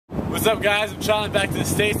What's up, guys? I'm traveling back to the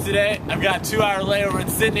States today. I've got a 2-hour layover in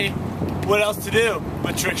Sydney. What else to do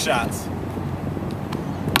but trick shots?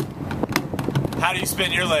 How do you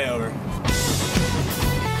spend your layover?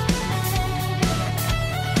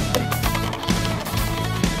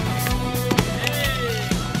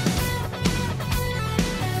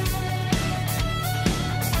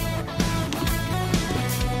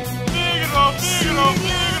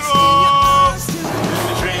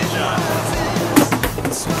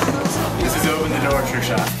 This is open the door trick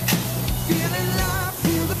shot.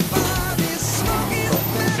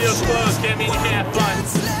 Feels close, can't mean you can't have fun.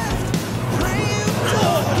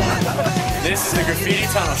 This is the graffiti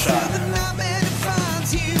tunnel shot.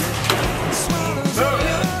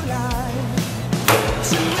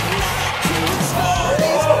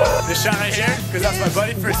 This shot right here, because that's my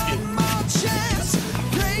buddy Frisbee.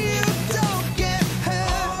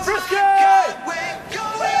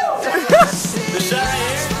 The shot right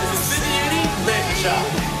here is a Sydney Uni laser shot.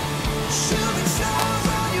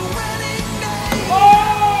 Oh!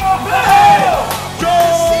 Hey! Go!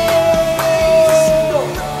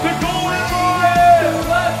 The Golden Boys!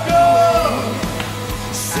 Let's go!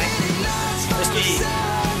 Frisbee.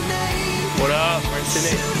 What up? We're in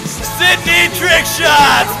Sydney. Sydney Trick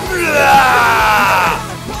Shots! Blah!